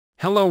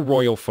Hello,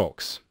 royal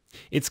folks.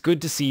 It's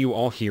good to see you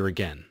all here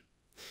again.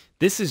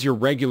 This is your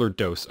regular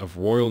dose of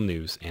royal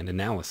news and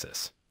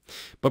analysis.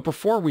 But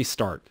before we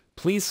start,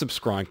 please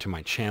subscribe to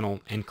my channel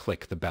and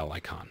click the bell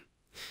icon.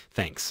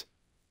 Thanks.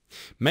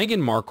 Meghan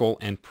Markle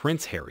and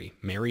Prince Harry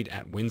married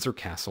at Windsor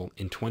Castle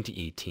in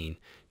 2018,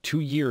 2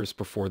 years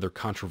before their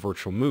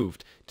controversial move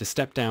to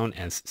step down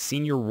as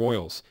senior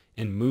royals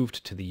and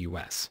moved to the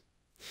US.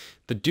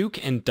 The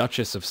Duke and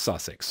Duchess of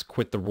Sussex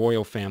quit the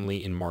royal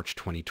family in March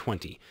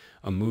 2020,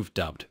 a move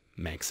dubbed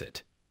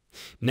Megxit.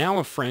 Now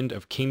a friend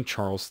of King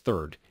Charles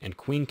III and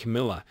Queen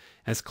Camilla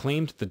has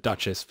claimed the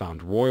Duchess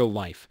found royal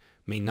life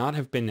may not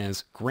have been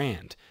as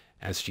grand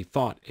as she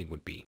thought it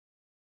would be.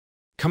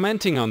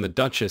 Commenting on the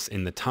Duchess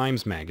in the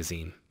Times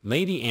magazine,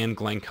 Lady Anne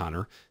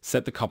Glenconner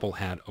said the couple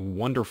had a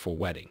wonderful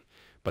wedding,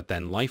 but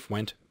then life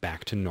went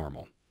back to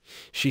normal.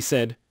 She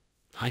said,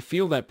 "I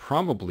feel that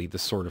probably the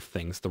sort of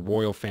things the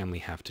royal family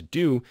have to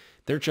do,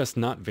 they're just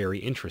not very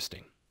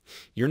interesting.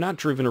 You're not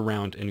driven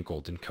around in a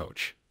golden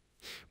coach.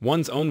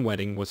 One's own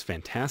wedding was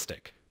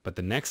fantastic, but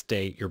the next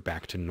day you're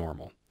back to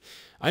normal."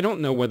 I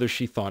don't know whether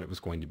she thought it was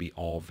going to be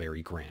all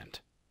very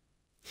grand.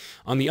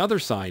 On the other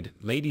side,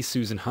 Lady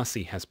Susan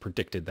Hussey has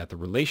predicted that the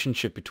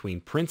relationship between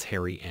Prince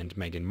Harry and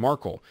Meghan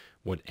Markle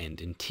would end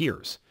in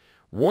tears.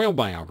 Royal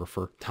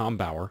biographer Tom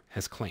Bower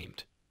has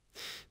claimed.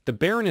 The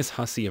Baroness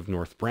Hussey of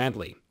North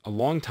Bradley, a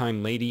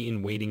longtime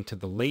lady-in-waiting to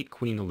the late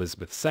Queen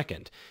Elizabeth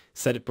II,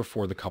 said it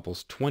before the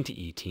couple's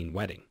 2018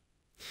 wedding.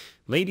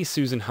 Lady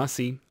Susan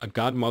Hussey, a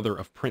godmother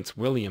of Prince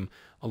William,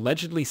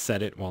 allegedly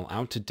said it while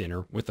out to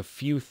dinner with a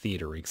few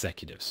theater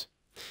executives.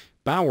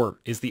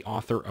 Bower is the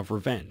author of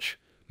Revenge,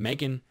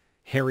 Meghan,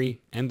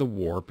 Harry, and the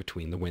War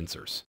Between the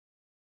Windsors.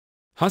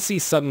 Hussey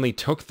suddenly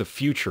took the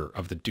future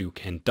of the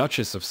Duke and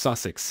Duchess of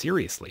Sussex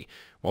seriously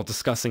while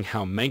discussing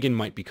how Meghan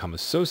might become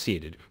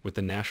associated with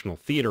the National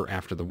Theatre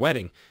after the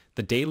wedding,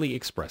 the Daily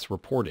Express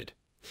reported.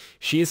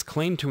 She is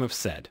claimed to have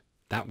said,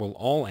 "That will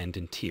all end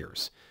in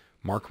tears.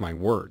 Mark my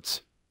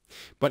words."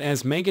 But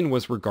as Meghan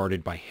was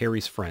regarded by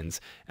Harry's friends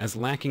as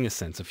lacking a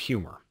sense of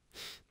humor,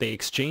 they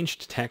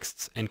exchanged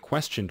texts and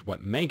questioned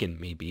what Meghan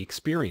may be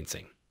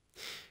experiencing.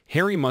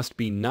 "Harry must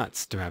be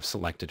nuts to have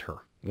selected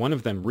her," one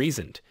of them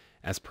reasoned,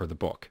 as per the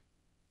book.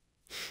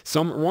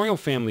 Some royal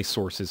family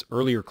sources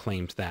earlier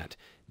claimed that,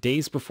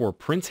 days before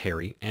Prince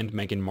Harry and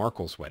Meghan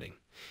Markle's wedding,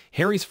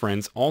 Harry's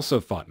friends also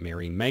thought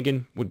marrying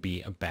Meghan would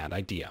be a bad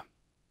idea.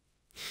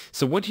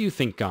 So what do you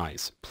think,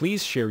 guys?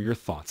 Please share your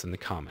thoughts in the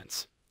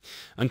comments.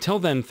 Until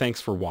then, thanks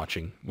for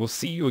watching. We'll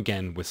see you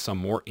again with some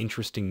more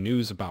interesting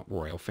news about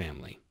royal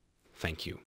family. Thank you.